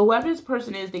 So whoever this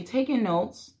person is, they taking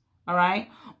notes, all right?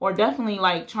 Or definitely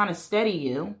like trying to steady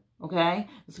you, okay?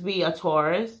 This could be a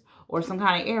Taurus or some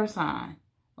kind of air sign,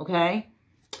 okay?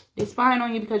 They spying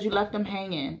on you because you left them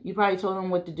hanging. You probably told them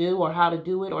what to do or how to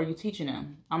do it, or you teaching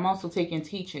them. I'm also taking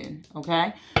teaching,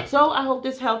 okay? So I hope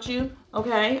this helped you,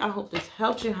 okay? I hope this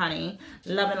helped you, honey.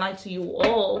 Love and light to you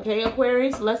all, okay,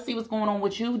 Aquarius? Let's see what's going on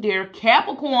with you, dear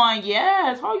Capricorn.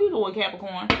 Yes, how you doing,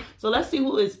 Capricorn? So let's see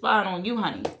who is spying on you,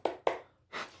 honey.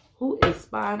 Who is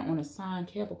spying on the sign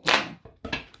Capricorn?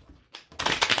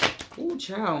 Ooh,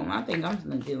 child, I think I'm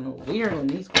going to get a little weird on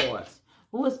these cards.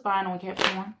 Who is spying on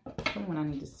Capricorn? Tell me what I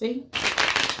need to see.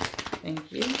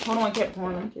 Thank you. Hold on,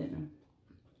 Capricorn. Let me get him.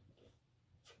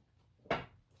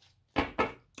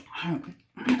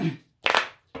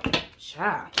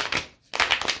 Child.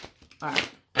 All right.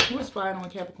 Who is spying on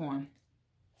Capricorn?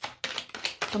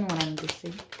 Tell me what I need to see.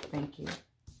 Thank you.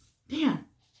 Damn.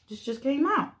 This just came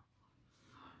out.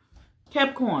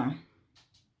 Capricorn.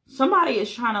 Somebody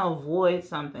is trying to avoid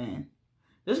something.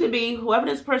 This could be whoever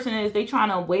this person is. They trying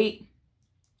to wait.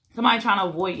 Somebody trying to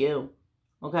avoid you.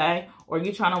 Okay? Or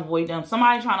you trying to avoid them.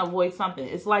 Somebody trying to avoid something.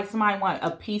 It's like somebody want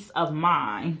a peace of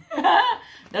mind.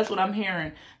 That's what I'm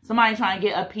hearing. Somebody trying to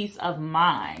get a peace of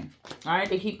mind. All right?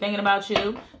 They keep thinking about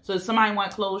you. So somebody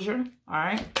want closure. All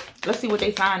right? Let's see what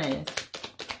their sign is.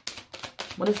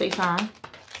 What is their sign?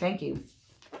 Thank you.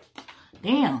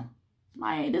 Damn.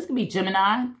 This could be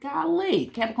Gemini. Golly.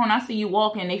 Capricorn, I see you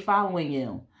walking. They following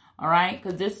you. All right?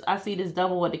 Because I see this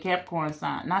devil with the Capricorn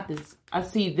sign. Not this. I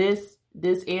see this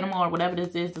animal or whatever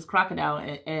this is, this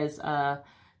crocodile, as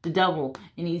the devil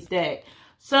in his deck.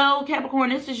 So, Capricorn,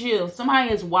 this is you.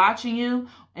 Somebody is watching you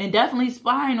and definitely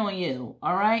spying on you.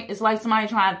 All right? It's like somebody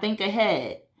trying to think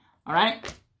ahead. All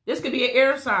right? This could be an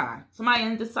air sign. Somebody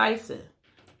indecisive.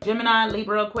 Gemini,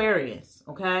 Libra, Aquarius.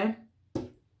 Okay?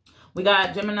 We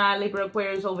got Gemini, Libra,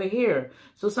 Aquarius over here.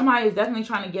 So somebody is definitely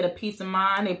trying to get a peace of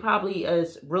mind. They probably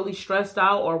is really stressed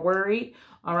out or worried.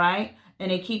 All right? And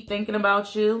they keep thinking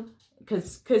about you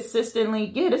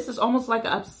consistently. Yeah, this is almost like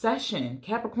an obsession.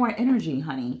 Capricorn energy,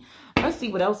 honey. Let's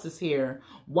see what else is here.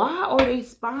 Why are they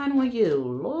spying on you?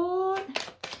 Lord.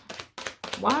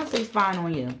 Why is they spying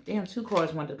on you? Damn, 2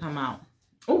 cards want to come out.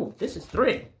 Oh, this is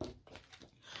 3.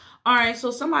 All right, so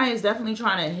somebody is definitely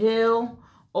trying to heal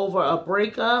over a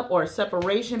breakup or a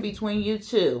separation between you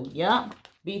two. Yep,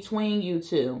 between you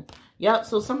two. Yep,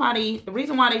 so somebody, the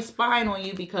reason why they spying on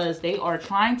you because they are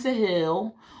trying to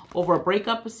heal over a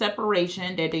breakup or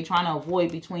separation that they're trying to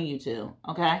avoid between you two.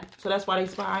 Okay, so that's why they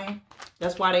spying.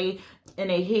 That's why they in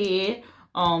their head,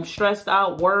 stressed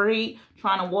out, worried,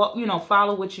 trying to walk,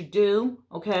 follow what you do.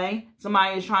 Okay,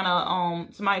 somebody is trying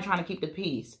to keep the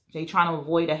peace. They trying to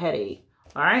avoid a headache.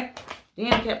 All right,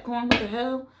 damn Capricorn, what the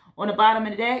hell? On the bottom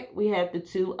of the deck, we have the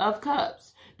 2 of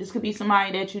Cups. This could be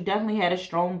somebody that you definitely had a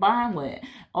strong bond with.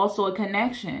 Also a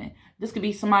connection. This could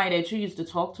be somebody that you used to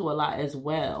talk to a lot as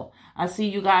well. I see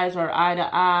you guys are eye to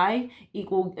eye,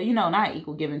 equal, not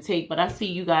equal give and take, but I see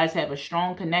you guys have a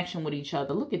strong connection with each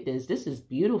other. Look at this. This is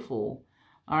beautiful.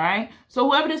 All right. So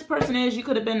whoever this person is, you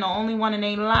could have been the only one in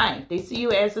their life. They see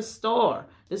you as a star.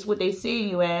 This is what they see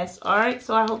you as. All right.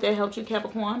 So I hope that helped you,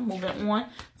 Capricorn. Moving on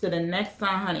to the next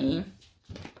sign, honey.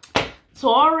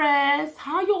 Taurus,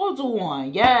 how y'all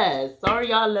doing? Yes, sorry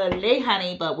y'all a little late,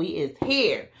 honey, but we is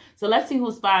here. So let's see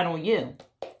who's spying on you.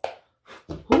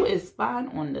 Who is spying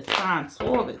on the sign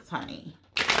Taurus, honey?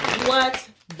 What?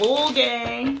 Bull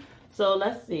gang. So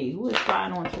let's see. Who is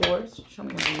spying on Taurus? Show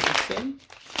me what you can see.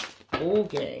 Bull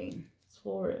gang.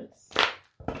 Taurus.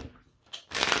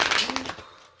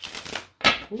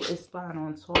 Who is spying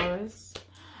on Taurus?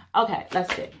 Okay,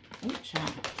 let's see. Ooh,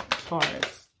 child.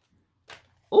 Taurus.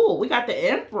 Oh, we got the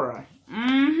Emperor.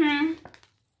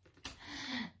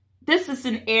 This is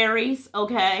an Aries,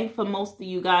 okay? For most of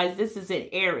you guys, this is an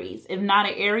Aries. If not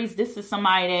an Aries, this is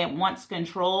somebody that wants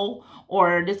control,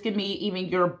 or this could be even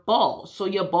your boss. So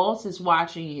your boss is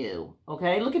watching you,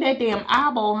 okay? Look at that damn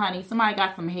eyeball, honey. Somebody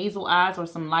got some hazel eyes or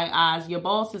some light eyes. Your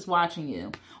boss is watching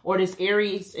you, or this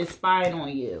Aries is spying on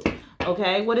you,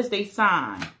 okay? What is their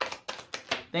sign?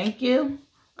 Thank you.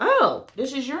 Oh,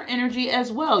 this is your energy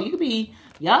as well. You could be...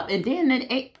 Yup, and then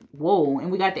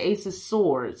and we got the Ace of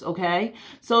Swords, okay?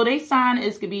 So they sign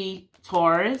is could be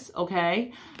Taurus,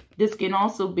 okay? This can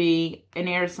also be an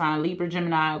air sign, Libra,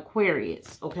 Gemini,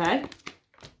 Aquarius, okay?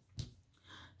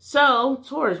 So,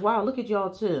 Taurus, wow, look at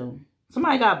y'all too.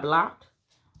 Somebody got blocked.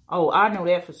 Oh, I know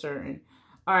that for certain.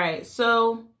 All right,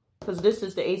 so, because this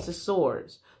is the Ace of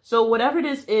Swords. So, whatever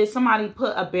this is, somebody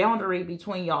put a boundary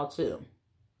between y'all two.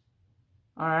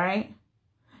 All right?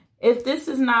 If this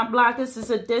is not blocked, this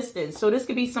is a distance. So this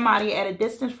could be somebody at a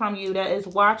distance from you that is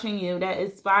watching you, that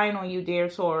is spying on you, dear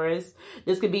Taurus.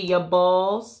 This could be your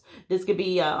boss. This could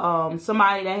be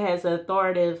somebody that has an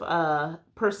authoritative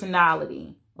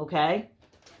personality, okay?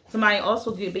 Somebody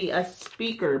also could be a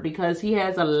speaker because he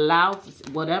has a loud,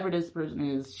 whatever this person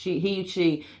is,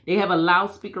 she, they have a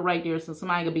loudspeaker right there. So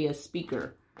somebody could be a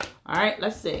speaker. All right,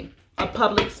 let's see. A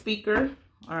public speaker,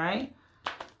 all right?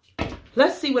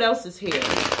 Let's see what else is here.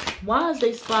 Why is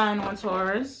they spying on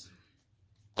Taurus?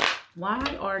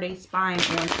 Why are they spying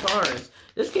on Taurus?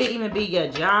 This could even be your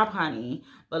job, honey.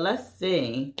 But let's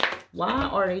see. Why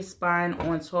are they spying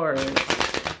on Taurus?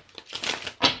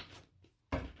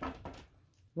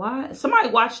 Why? Somebody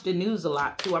watched the news a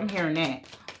lot, too. I'm hearing that.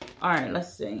 All right,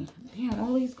 let's see. Damn,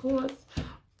 all these cards.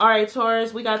 All right,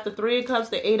 Taurus, we got the 3 of Cups,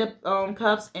 the 8 of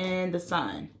Cups, and the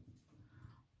Sun.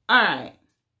 All right.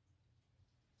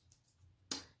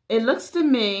 It looks to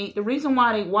me, the reason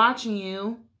why they watching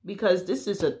you, because this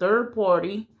is a third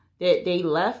party that they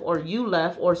left or you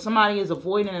left, or somebody is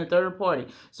avoiding a third party.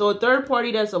 So a third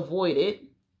party that's avoided,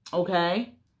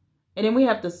 okay? And then we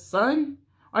have the Sun.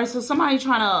 All right, so somebody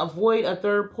trying to avoid a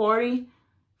third party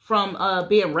from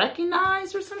being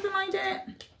recognized or something like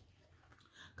that.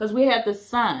 Because we have the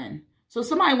Sun. So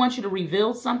somebody wants you to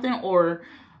reveal something or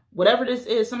whatever this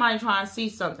is. Somebody trying to see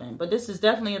something. But this is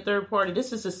definitely a third party.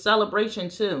 This is a celebration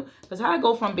too. Because how I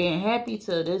go from being happy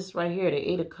to this right here, the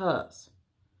 8 of Cups.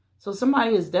 So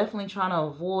somebody is definitely trying to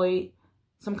avoid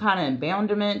some kind of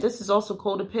emboundment. This is also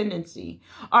codependency.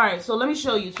 All right, so let me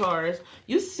show you, Taurus.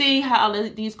 You see how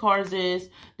these cards is.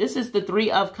 This is the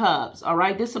 3 of Cups, all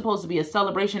right? This is supposed to be a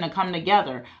celebration of coming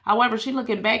together. However, she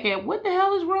looking back at, what the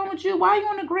hell is wrong with you? Why are you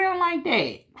on the ground like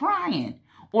that? Crying.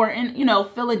 Or,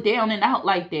 feeling down and out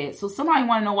like that. So somebody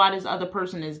want to know why this other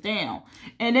person is down.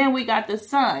 And then we got the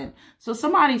Sun. So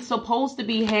somebody's supposed to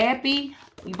be happy,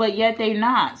 but yet they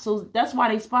not. So that's why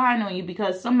they spying on you,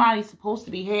 because somebody's supposed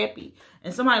to be happy.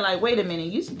 And somebody like, wait a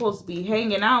minute, you supposed to be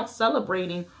hanging out,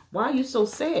 celebrating. Why are you so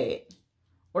sad?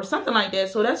 Or something like that.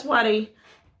 So that's why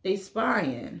they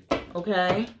spying.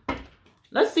 Okay?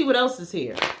 Let's see what else is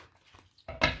here.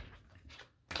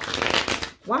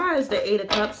 Why is the 8 of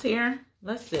Cups here?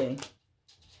 Let's see.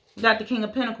 You got the King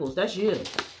of Pentacles. That's you.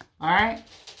 All right?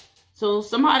 So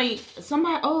somebody,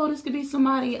 oh, this could be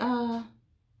somebody,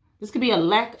 this could be a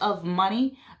lack of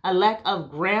money, a lack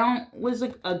of ground,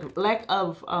 a lack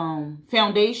of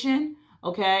foundation,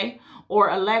 okay? Or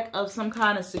a lack of some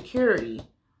kind of security,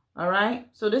 all right?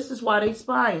 So this is why they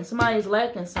spying. Somebody's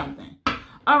lacking something.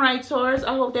 All right, Taurus,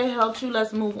 I hope that helped you.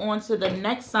 Let's move on to the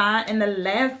next sign and the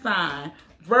last sign.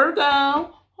 Virgo,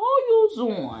 how you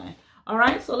doing? All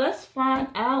right, so let's find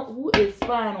out who is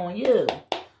spying on you.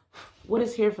 What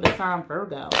is here for the sign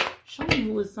Virgo? Show me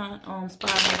who is spying on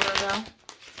Virgo.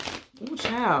 Ooh,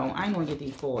 child. I ain't going to get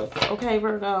these cards. Okay,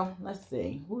 Virgo. Let's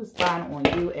see. Who is spying on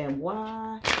you and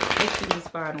why? Let's see who's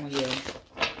spying on you.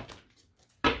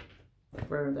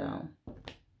 Virgo.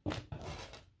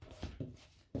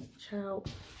 Child.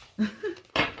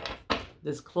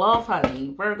 This cloth,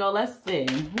 honey. Virgo, let's see.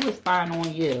 Who is spying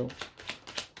on you?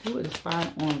 Who is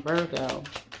spying on Virgo?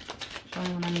 Show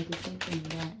me when I need to say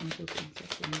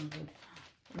something.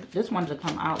 This one to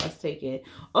come out. Let's take it.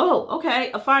 Oh,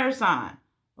 okay. A fire sign.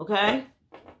 Okay.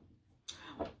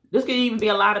 This could even be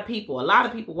a lot of people. A lot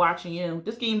of people watching you.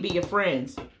 This could even be your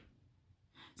friends.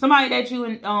 Somebody that you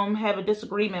have a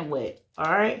disagreement with.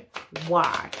 All right.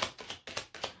 Why?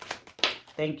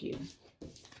 Thank you.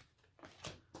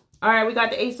 All right. We got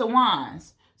the Ace of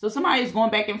Wands. So somebody's going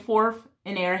back and forth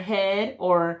in their head,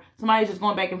 or somebody's just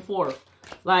going back and forth.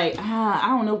 Like, I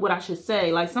don't know what I should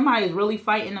say. Like, somebody is really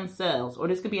fighting themselves. Or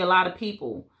this could be a lot of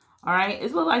people. All right?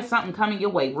 It looks like something coming your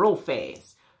way real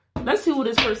fast. Let's see what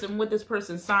this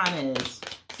person's sign is.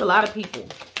 It's a lot of people.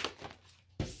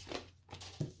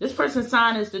 This person's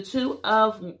sign is the 2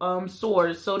 of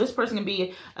Swords. So this person can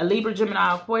be a Libra,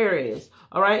 Gemini, Aquarius.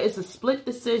 All right? It's a split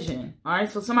decision. All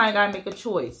right? So somebody got to make a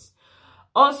choice.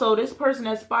 Also, this person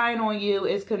that's spying on you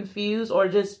is confused or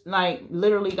just like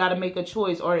literally got to make a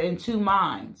choice or in 2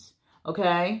 minds.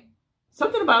 Okay?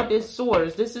 Something about this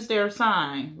Swords. This is their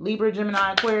sign. Libra,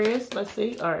 Gemini, Aquarius. Let's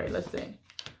see. All right, let's see.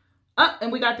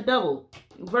 And we got the Devil.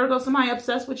 Virgo, somebody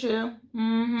obsessed with you.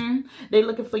 They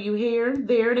looking for you here,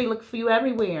 there. They looking for you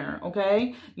everywhere.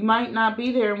 Okay? You might not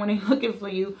be there when they looking for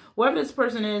you. Whoever this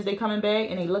person is, they coming back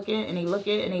and they looking and they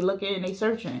looking and they looking and they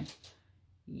searching.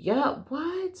 Yeah,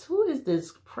 what? Who is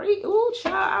this? Oh,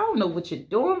 child, I don't know what you're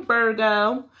doing,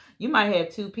 Virgo. You might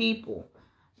have 2 people.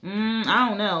 I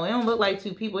don't know. It don't look like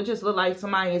 2 people. It just look like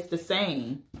somebody is the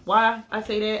same. Why I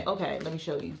say that? Okay, let me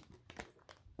show you.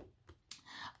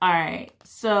 All right.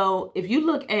 So if you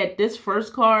look at this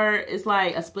first card, it's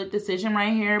like a split decision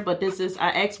right here. But this is, I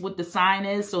asked what the sign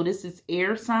is. So this is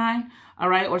air sign. All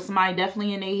right. Or somebody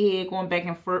definitely in their head going back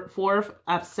and forth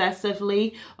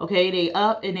obsessively. Okay. They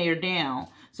up and they are down.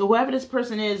 So whoever this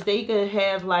person is, they could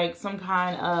have like some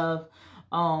kind of,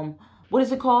 what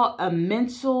is it called? A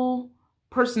mental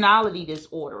personality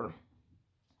disorder.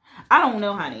 I don't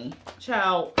know, honey.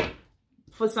 Child.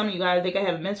 For some of you guys, they could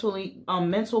have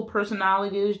mental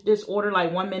personality disorder.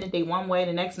 Like 1 minute they one way,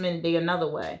 the next minute they another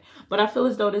way. But I feel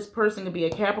as though this person could be a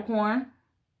Capricorn,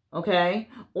 okay,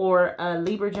 or a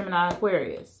Libra, Gemini,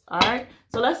 Aquarius. All right.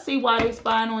 So let's see why they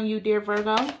spying on you, dear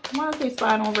Virgo. Why is they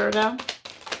spying on Virgo?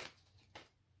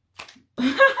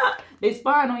 They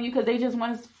spying on you because they just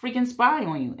want to freaking spy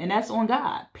on you, and that's on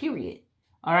God. Period.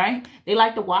 All right? They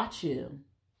like to watch you.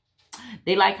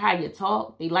 They like how you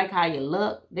talk. They like how you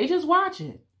look. They just watch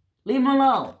it. Leave them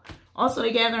alone. Also,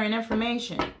 they're gathering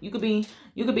information. You could be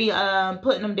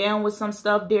putting them down with some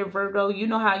stuff, dear Virgo. You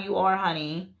know how you are,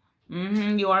 honey.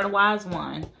 You are the wise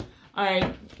one. All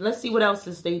right, let's see what else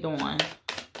is they doing.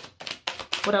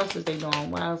 What else is they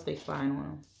doing? What else they spying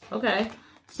on? Okay,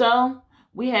 so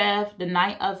we have the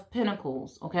Knight of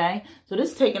Pentacles, okay? So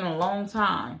this is taking a long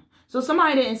time. So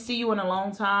somebody didn't see you in a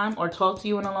long time or talk to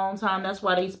you in a long time. That's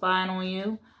why they spying on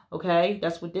you, okay?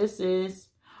 That's what this is.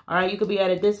 All right, you could be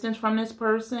at a distance from this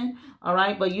person, all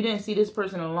right? But you didn't see this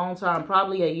person in a long time,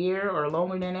 probably a year or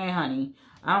longer than that, honey.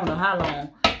 I don't know how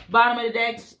long. Bottom of the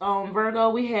deck, Virgo,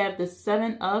 we have the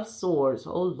Seven of Swords.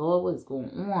 Oh, Lord, what is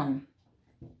going on?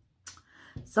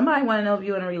 Somebody want to know if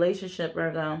you're in a relationship,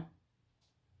 Virgo.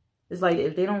 It's like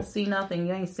if they don't see nothing,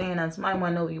 you ain't saying nothing. Somebody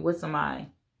want to know if you with somebody.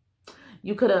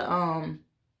 You could have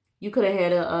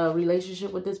had a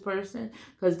relationship with this person,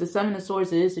 because the Seven of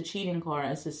Swords is a cheating card.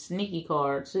 It's a sneaky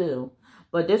card too.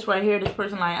 But this right here, this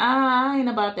person like, I ain't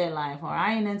about that life, or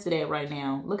I ain't into that right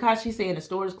now. Look how she's saying the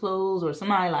store's closed, or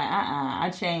somebody like, I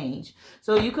changed.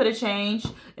 So you could have changed,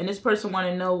 and this person want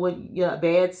to know what your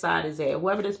bad side is at,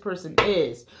 whoever this person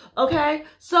is. Okay,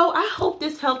 so I hope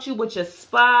this helped you with your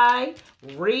spy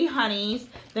honeys.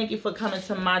 Thank you for coming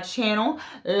to my channel.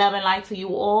 Love and light to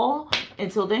you all.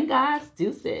 Until then, guys,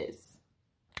 deuces.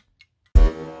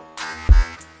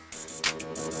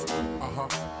 Uh-huh.